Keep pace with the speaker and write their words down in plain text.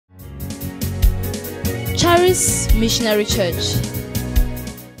Charis Missionary Church.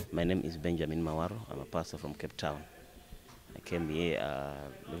 My name is Benjamin Mawaro. I'm a pastor from Cape Town. I came here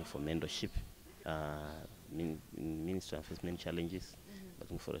looking for mentorship. Ministry and face many challenges,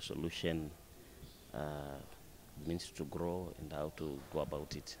 looking for a solution, means to grow and how to go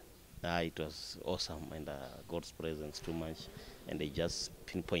about it. It was awesome, and God's presence too much, and they just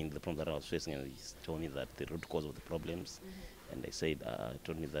pinpointed the problem that I was facing, and he told me that the root cause of the problems. And they said,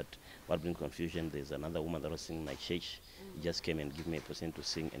 told me that what brings confusion, there's another woman that was singing in my church. He just came and gave me a person to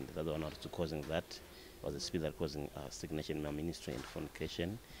sing, and the other one was causing that. It was the spirit that causing stagnation in my ministry and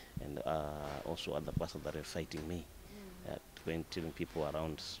fornication, and also other pastors that are fighting me, telling people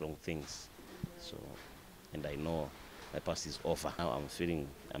around wrong things. So, and I know my past is over. Now I'm feeling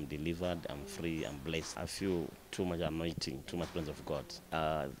I'm delivered, I'm free, I'm blessed. I feel too much anointing, too much presence of God.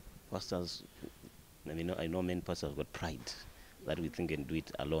 Pastors, I know many pastors have got pride that we think can do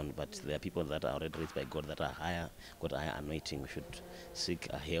it alone, but there are people that are already raised by God that are got higher anointing. We should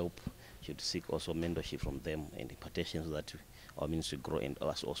seek help, should seek also mentorship from them and impartations so that our ministry grow and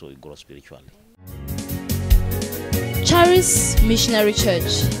us also we grow spiritually. Charis Missionary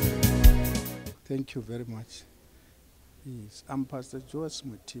Church. Thank you very much. Yes, I'm Pastor Joas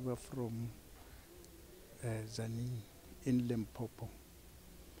Mutiba from Zani in Limpopo.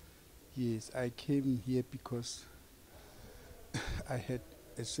 Yes, I came here because I had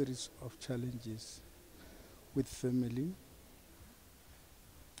a series of challenges with family,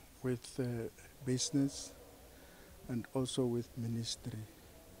 with business, and also with ministry.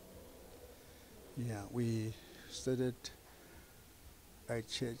 Yeah, we started a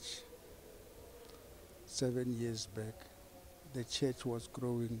church 7 years back. The church was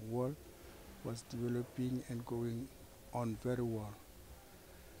growing well, was developing and going on very well.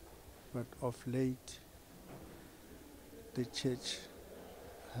 But of late, the church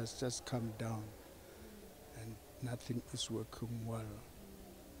has just come down and nothing is working well.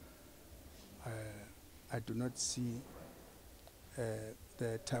 I do not see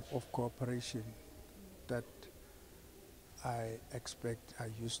the type of cooperation that I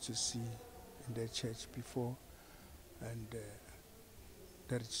used to see in the church before, and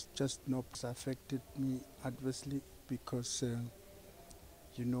there's just not affected me adversely because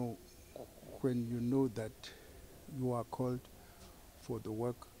when you know that you are called for the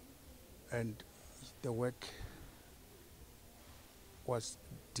work and the work was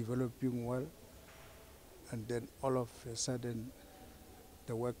developing well, and then all of a sudden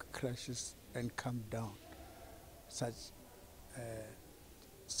the work crashes and comes down, such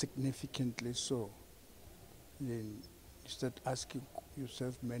significantly so, then you start asking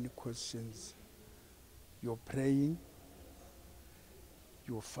yourself many questions. You're praying,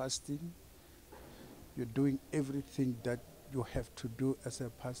 you're fasting, you're doing everything that you have to do as a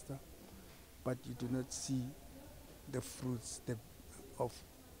pastor, but you do not see the fruits of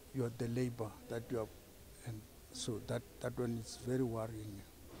the labor that you have, and so that one is very worrying.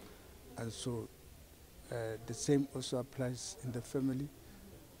 And so the same also applies in the family.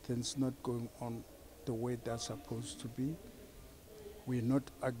 Things not going on the way they're supposed to be. We're not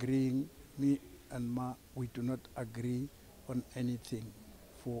agreeing, me and Ma, we do not agree on anything.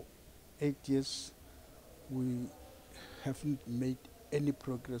 For 8 years, we haven't made any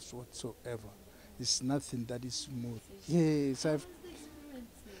progress whatsoever. It's nothing that is smooth. Yes,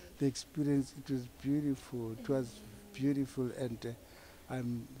 the experience, it was beautiful. It was beautiful, and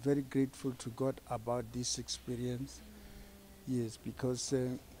I'm very grateful to God about this experience. Yes, because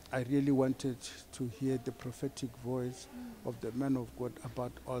I really wanted to hear the prophetic voice of the man of God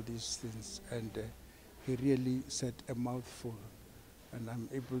about all these things, and he really said a mouthful, and I'm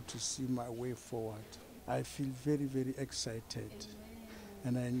able to see my way forward. I feel very, very excited,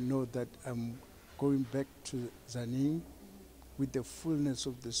 and I know that I'm going back to Zaning with the fullness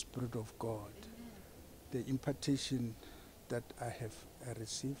of the Spirit of God, the impartation that I have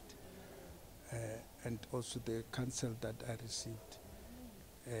received, and also the counsel that I received.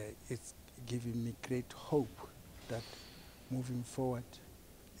 It's giving me great hope that moving forward,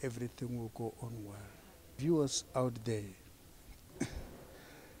 everything will go on well. Viewers out there,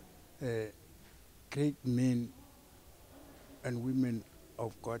 great men and women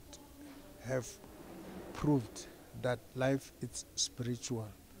of God have proved that life is spiritual.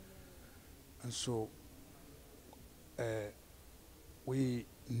 And so we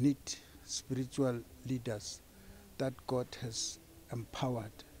need spiritual leaders that God has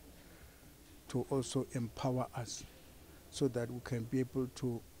empowered to also empower us so that we can be able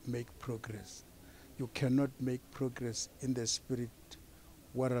to make progress. You cannot make progress in the spirit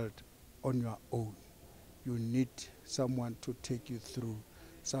world on your own. You need someone to take you through,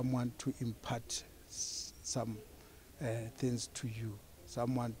 someone to impart some things to you,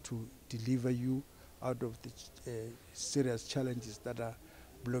 someone to deliver you out of the serious challenges that are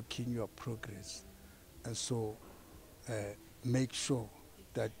blocking your progress. And so make sure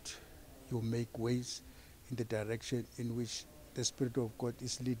that you make ways in the direction in which the Spirit of God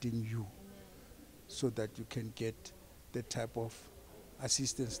is leading you, so that you can get the type of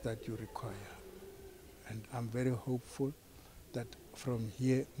assistance that you require. And I'm very hopeful that from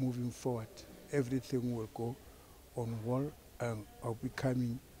here moving forward, everything will go on well, and I'll be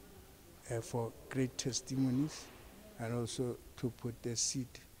coming for great testimonies, and also to put the seed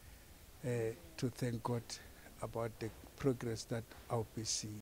to thank God about the progress that I'll be seeing.